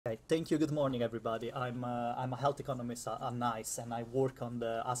Okay, thank you. Good morning, everybody. I'm a health economist at NICE, and I work on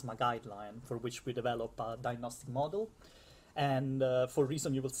the asthma guideline for which we develop a diagnostic model. And for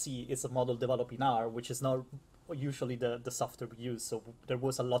reason you will see, it's a model developed in R, which is not usually the software we use. So there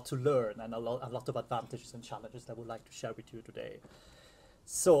was a lot to learn and a lot of advantages and challenges that I would like to share with you today.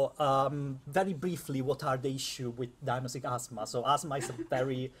 So very briefly, what are the issues with diagnostic asthma? So asthma is a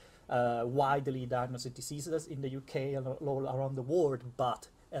very widely diagnosed disease in the UK and all around the world, but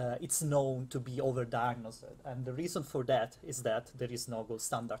it's known to be overdiagnosed. And the reason for that is that there is no gold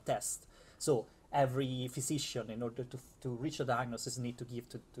standard test. So every physician, in order to reach a diagnosis, need to give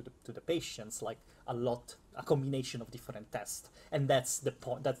to the patients like a combination of different tests. And that's the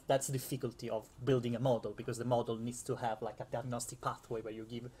point, that's the difficulty of building a model, because the model needs to have like a diagnostic pathway where you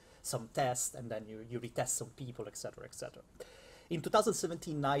give some tests and then you retest some people, etc., etc. In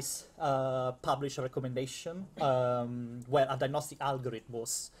 2017, NICE published a recommendation where a diagnostic algorithm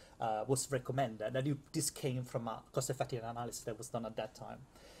was recommended, and this came from a cost-effective analysis that was done at that time.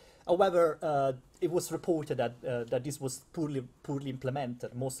 However, it was reported that this was poorly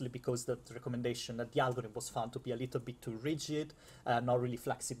implemented, mostly because the recommendation that the algorithm was found to be a little bit too rigid, not really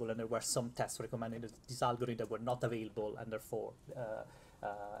flexible, and there were some tests recommending that this algorithm that were not available, and therefore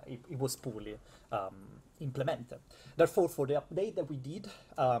it was poorly implemented. Therefore, for the update that we did,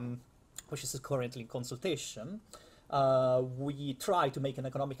 which is currently in consultation, we tried to make an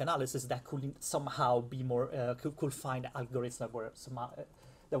economic analysis that could somehow be more, could find algorithms that were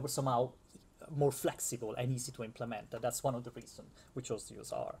somehow more flexible and easy to implement. And that's one of the reasons we chose to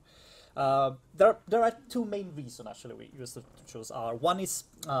use R. There are two main reasons actually we used to choose R. One is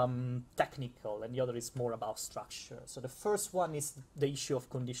technical, and the other is more about structure. So the first one is the issue of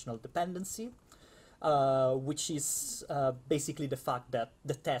conditional dependency, which is basically the fact that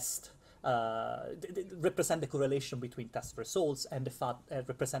the test represent the correlation between test results, and the fact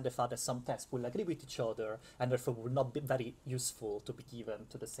represent the fact that some tests will agree with each other and therefore will not be very useful to be given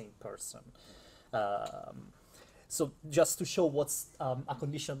to the same person. So just to show what's a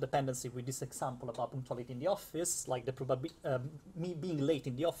conditional dependency with this example about punctuality in the office, like the probability, me being late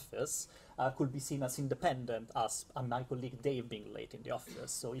in the office could be seen as independent as my colleague Dave being late in the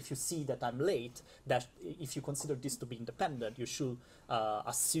office. So if you see that I'm late, that if you consider this to be independent, you should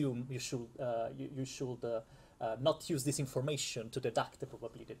assume, you should not use this information to deduct the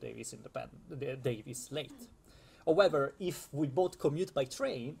probability that Dave is independent, Dave is late. However, if we both commute by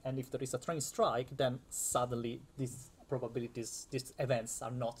train, and if there is a train strike, then suddenly these probabilities, these events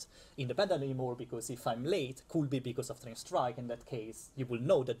are not independent anymore, because if I'm late, could be because of train strike. In that case, you will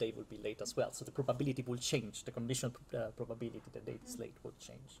know that they will be late as well. So the probability will change. The conditional probability that they is late will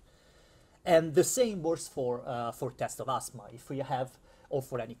change. And the same works for test of asthma. If we have, or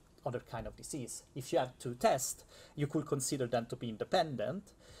for any other kind of disease, if you have two tests, you could consider them to be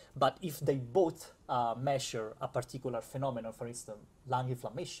independent. But if they both measure a particular phenomenon, for instance, lung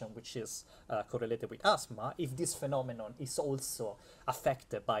inflammation, which is correlated with asthma, if this phenomenon is also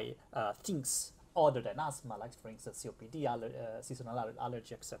affected by things other than asthma, like for instance COPD, seasonal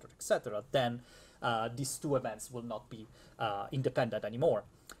allergy, etc., then these two events will not be independent anymore.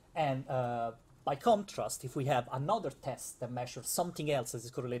 And by contrast, if we have another test that measures something else that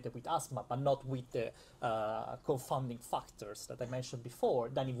is correlated with asthma, but not with the confounding factors that I mentioned before,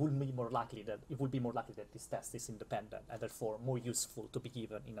 then it will be more likely that this test is independent and therefore more useful to be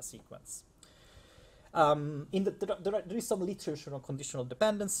given in a sequence. There is some literature on conditional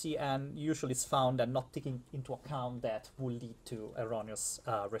dependency, and usually it's found that not taking into account that will lead to erroneous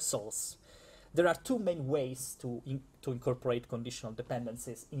results. There are two main ways to incorporate conditional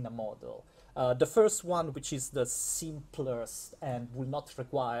dependencies in a model. The first one, which is the simplest and will not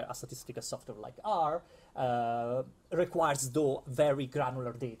require a statistical software like R, requires though very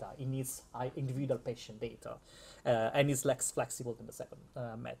granular data. It needs individual patient data and is less flexible than the second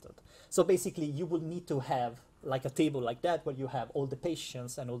method. So basically you will need to have like a table like that where you have all the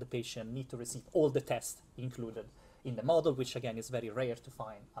patients, and all the patients need to receive all the tests included in the model, which again is very rare to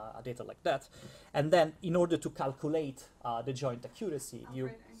find a data like that. And then in order to calculate the joint accuracy, Alfredo, you...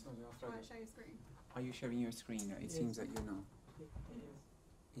 Sorry, Alfredo. Share your screen. Are you sharing your screen? It seems that you're not.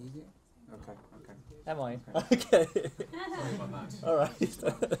 Is it? Okay, okay. Am I? Okay. Okay. Sorry about that. All right.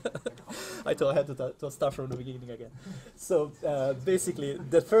 I thought I had to start from the beginning again. So basically,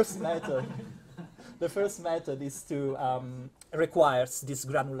 the first method is to requires this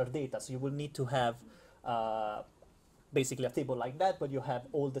granular data. So you will need to have basically a table like that, where you have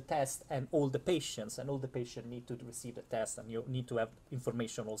all the tests and all the patients, and all the patients need to receive the test, and you need to have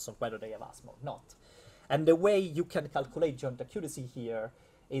information also whether they have asthma or not. And the way you can calculate joint accuracy here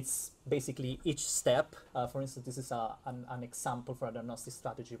It's basically each step. For instance, this is an example for a diagnostic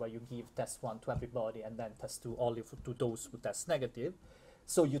strategy where you give test 1 to everybody and then test 2 only to those who test negative.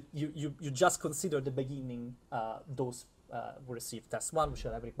 So you just consider the beginning those who receive test 1, which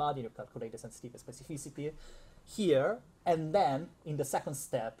are everybody. You calculate the sensitivity specificity here, and then in the second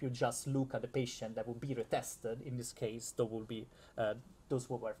step you just look at the patient that will be retested. In this case, there will be those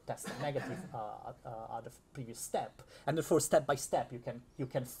who were tested negative at the previous step, and therefore step by step you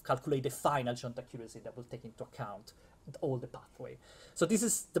can calculate the final joint accuracy that will take into account all the pathway. So this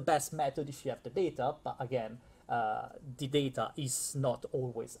is the best method if you have the data, but again, the data is not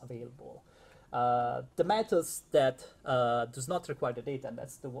always available. The methods that does not require the data, and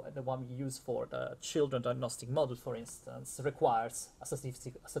that's the one we use for the children diagnostic model, for instance, requires a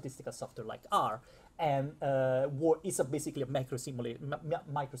statistical software like R, and is basically a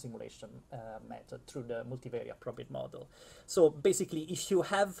microsimulation method through the multivariate probit model. So basically, if you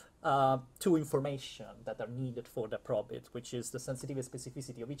have two information that are needed for the probit, which is the sensitivity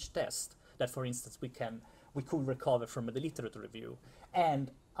specificity of each test, that for instance we could recover from the literature review,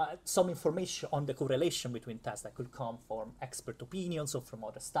 and some information on the correlation between tests that could come from expert opinions or from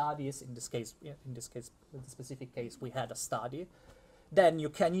other studies. In the specific case, we had a study. Then you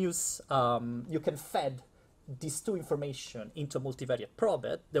can use, you can fed these two information into a multivariate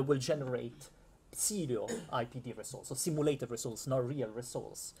probit that will generate serial IPD results, so simulated results, not real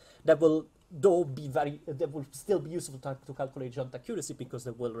results. That will still be useful to calculate joint accuracy because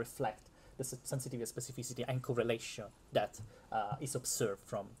they will reflect the sensitivity, specificity, and correlation that is observed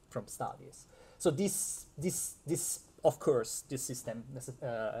from studies. So this of course, this system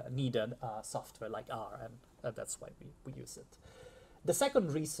needed software like R, and that's why we use it. The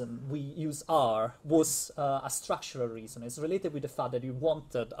second reason we use R was a structural reason. It's related with the fact that we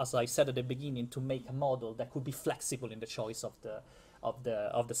wanted, as I said at the beginning, to make a model that could be flexible in the choice of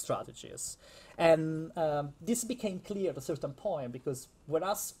the strategies. And this became clear at a certain point, because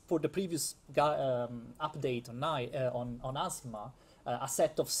whereas for the previous update on asthma, a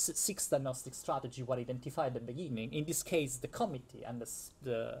set of 6 diagnostic strategies were identified at the beginning. In this case, the committee and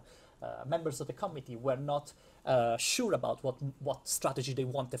the members of the committee were not sure about what strategy they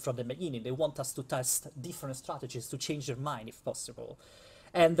wanted from the beginning. They want us to test different strategies to change their mind if possible.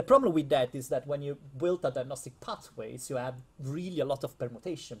 And the problem with that is that when you build a diagnostic pathways, you have really a lot of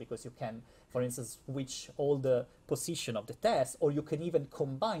permutation, because you can, for instance, switch all the position of the test, or you can even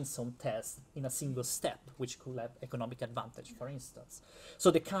combine some tests in a single step, which could have economic advantage, for instance.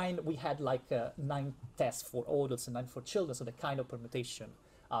 So we had like 9 tests for adults and 9 for children, so the kind of permutation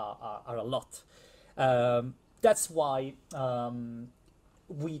are a lot. That's why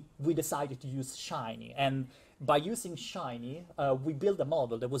we decided to use Shiny, and by using Shiny, we built a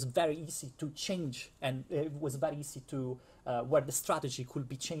model that was very easy to change, and it was very easy to, where the strategy could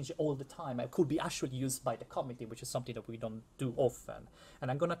be changed all the time. It could be actually used by the committee, which is something that we don't do often.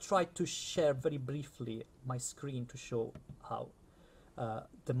 And I'm gonna try to share very briefly my screen to show how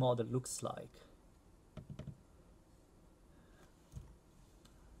the model looks like.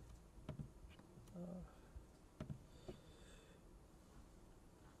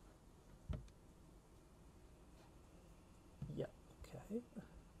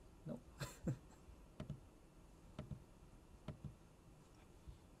 No.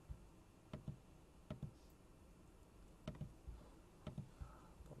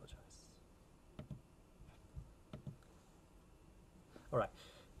 Apologize. All right.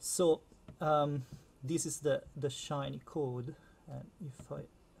 So this is the Shiny code, and if I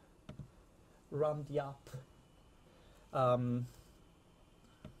run the app,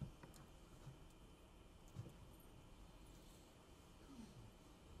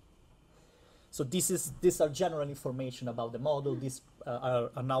 so these are general information about the model. These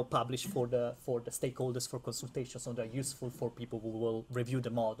are now published for the stakeholders for consultation, so they're useful for people who will review the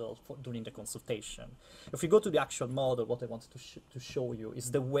model during the consultation. If we go to the actual model, what I wanted to show you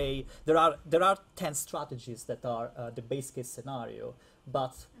is the way there are 10 strategies that are the base case scenario,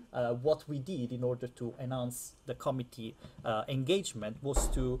 but what we did in order to enhance the committee engagement was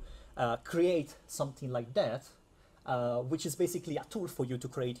to create something like that. Which is basically a tool for you to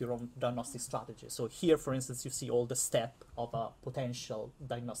create your own diagnostic strategy. So here, for instance, you see all the steps of a potential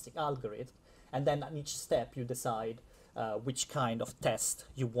diagnostic algorithm, and then at each step you decide which kind of test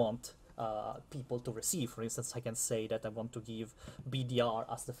you want people to receive. For instance, I can say that I want to give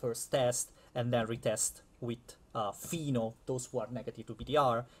BDR as the first test, and then retest with FeNO, those who are negative to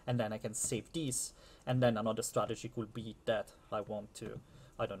BDR, and then I can save this. And then another strategy could be that I want to,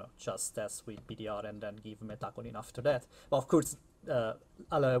 I don't know, just test with BDR and then give methacholine after that. But of course,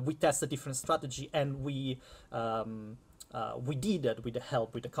 we test a different strategy, and we we did that with the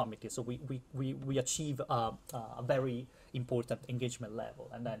help with the committee. So we achieve a very important engagement level,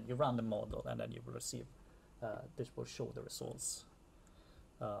 and then you run the model, and then you will receive, this will show the results.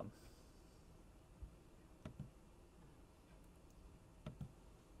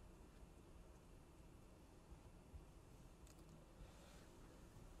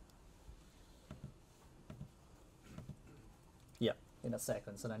 Yeah, in a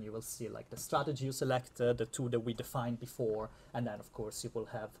second. So then you will see like the strategy you selected, the two that we defined before, and then of course you will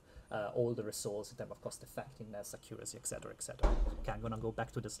have all the results in terms of cost effectiveness, accuracy, etc., etc. Okay, I'm gonna go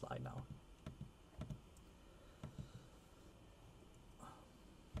back to the slide now.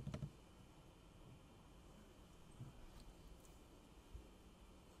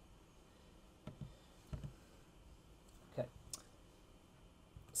 Okay.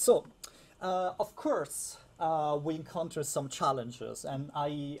 So, of course, we encounter some challenges, and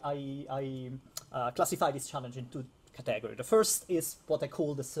I classify this challenge in two categories. The first is what I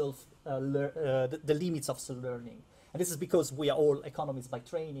call the the limits of self-learning, and this is because we are all economists by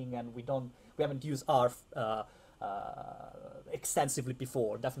training, and we haven't used R extensively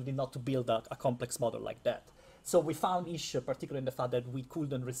before. Definitely not to build a complex model like that. So we found issue, particularly in the fact that we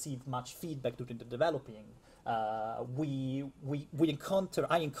couldn't receive much feedback during the developing. I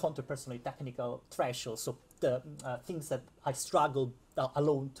encounter personally technical thresholds, so the things that I struggled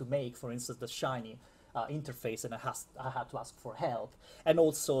alone to make, for instance, the Shiny interface, and I had to ask for help, and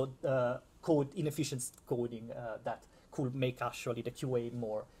also inefficient coding that could make actually the QA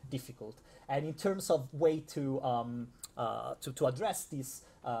more difficult. And in terms of way to address this,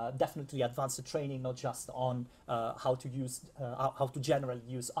 definitely advance the training, not just on how to generally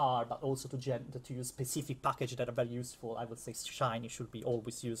use R, but also to use specific packages that are very useful. I would say Shiny should be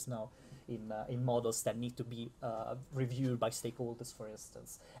always used now in models that need to be reviewed by stakeholders, for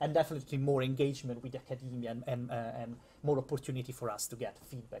instance, and definitely more engagement with academia and more opportunity for us to get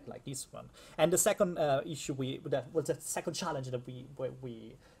feedback like this one. And the second issue the second challenge that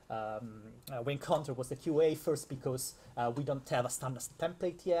we encountered was the QA. First, because we don't have a standard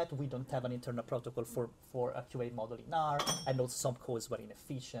template yet, we don't have an internal protocol for a QA model in R, and also some codes were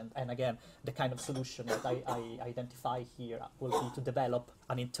inefficient. And again, the kind of solution that I identify here will be to develop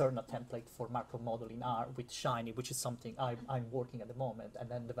an internal template for Markov model in R with Shiny, which is something I'm working at the moment, and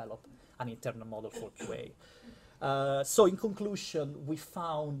then develop an internal model for QA. So in conclusion, we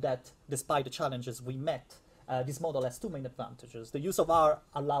found that despite the challenges we met, this model has two main advantages. The use of R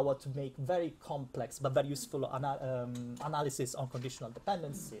allows us to make very complex but very useful analysis on conditional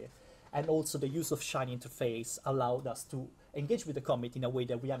dependency, and also the use of Shiny interface allowed us to engage with the committee in a way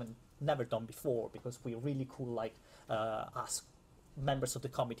that we haven't never done before, because we really could ask members of the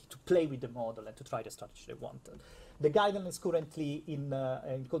committee to play with the model and to try the strategy they wanted. The guideline is currently in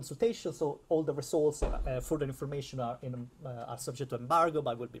consultation, so all the results, further information are subject to embargo,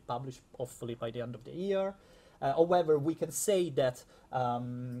 but will be published hopefully by the end of the year. However, we can say that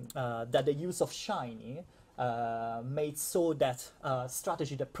that the use of Shiny made so that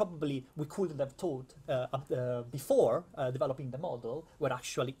strategy that probably we couldn't have thought before developing the model were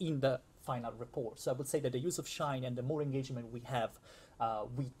actually in the final report. So I would say that the use of Shiny and the more engagement we have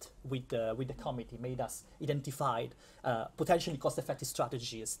with the committee made us identify potentially cost-effective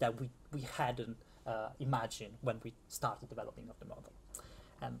strategies that we hadn't imagined when we started developing of the model.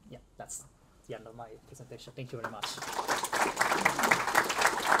 And yeah, that's the end of my presentation. Thank you very much.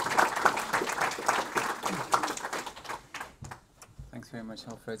 Thanks very much,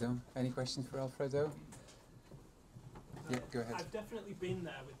 Alfredo. Any questions for Alfredo? Yeah, go ahead. I've definitely been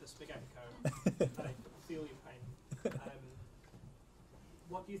there with the spaghetti cone. I feel your pain.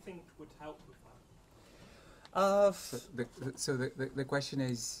 What do you think would help with that? So the question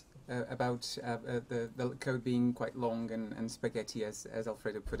is about the code being quite long and spaghetti, as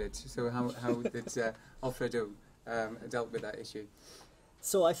Alfredo put it. So how did Alfredo dealt with that issue?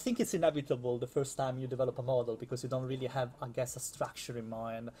 So I think it's inevitable the first time you develop a model, because you don't really have, I guess, a structure in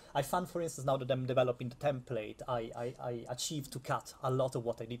mind. I found, for instance, now that I'm developing the template, I achieved to cut a lot of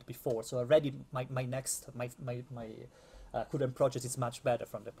what I did before. So already my current project is much better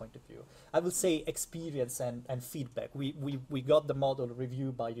from that point of view. I will say experience and feedback. We got the model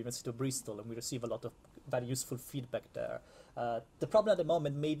reviewed by the University of Bristol, and we received a lot of very useful feedback there. The problem at the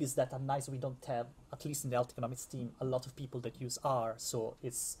moment maybe is that at NICE we don't have, at least in the health economics team, a lot of people that use R, so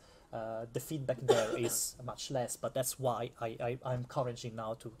it's the feedback there is much less, but that's why I'm encouraging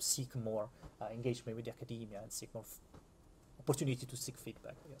now to seek more engagement with the academia and seek more opportunity to seek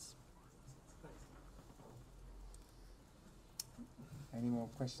feedback, yes. Any more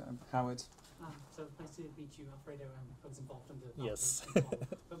questions? Howard? So nice to meet you, Alfredo. I was involved in the Yes.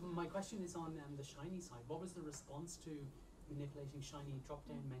 But my question is on the Shiny side. What was the response to manipulating Shiny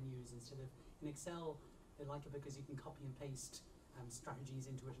drop-down menus instead of in Excel? They like it because you can copy and paste strategies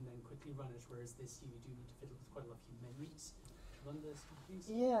into it and then quickly run it, whereas this you do need to fiddle with quite a lot of memories to run the strategies.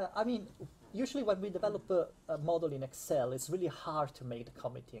 Yeah, I mean, usually when we develop a model in Excel, it's really hard to make the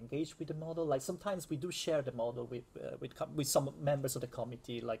committee engage with the model. Like sometimes we do share the model with some members of the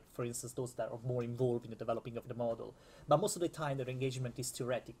committee, like for instance those that are more involved in the developing of the model. But most of the time their engagement is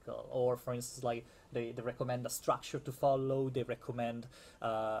theoretical, or for instance like they recommend a structure to follow, they recommend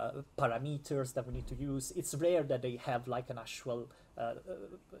parameters that we need to use. It's rare that they have like an actual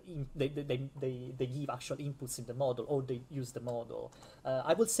they give actual inputs in the model, or they use the model.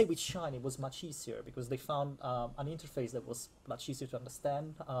 I would say with Shine it was much easier because they found an interface that was much easier to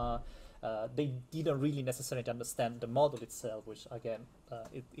understand. They didn't really necessarily understand the model itself, which again,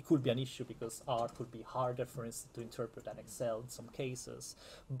 it could be an issue because R could be harder, for instance, to interpret than Excel in some cases.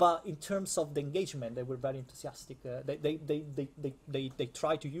 But in terms of the engagement, they were very enthusiastic. They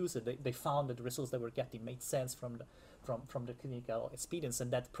tried to use it. They found that the results they were getting made sense from the clinical experience,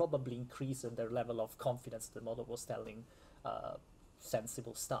 and that probably increased their level of confidence the model was telling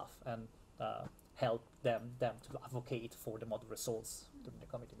sensible stuff, and helped them to advocate for the model results during the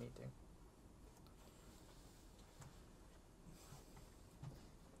committee meeting.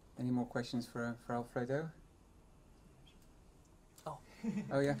 Any more questions for Alfredo? Oh.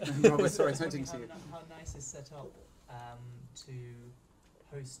 Oh yeah, Robert, sorry, I didn't see you. How nice is set up to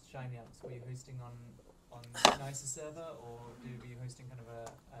host Shiny apps? Were you hosting on NICE server, or were you hosting kind of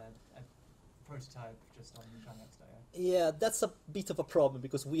a prototype just on ShinyApps.io? Yeah, that's a bit of a problem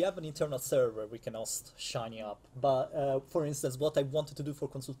because we have an internal server we can host Shiny up. But for instance, what I wanted to do for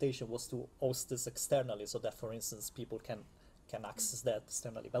consultation was to host this externally, so that for instance people can access that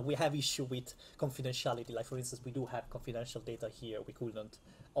externally. But we have issue with confidentiality. Like for instance, we do have confidential data here we couldn't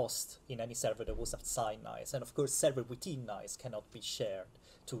host in any server that was outside NICE. And of course, server within NICE cannot be shared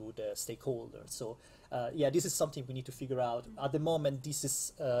to the stakeholders. So yeah, this is something we need to figure out. At the moment,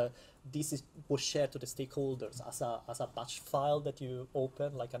 this was shared to the stakeholders as a batch file that you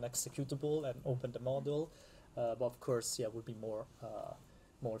open, like an executable, and open the model. But of course, yeah, it would be more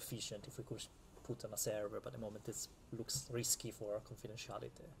efficient if we could put on a server. But at the moment, it looks risky for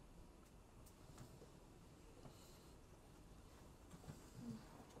confidentiality.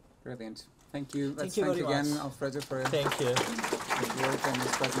 Brilliant. Thank you. Thank you very again, much. Alfredo, for Thank you. your work on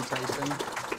this presentation.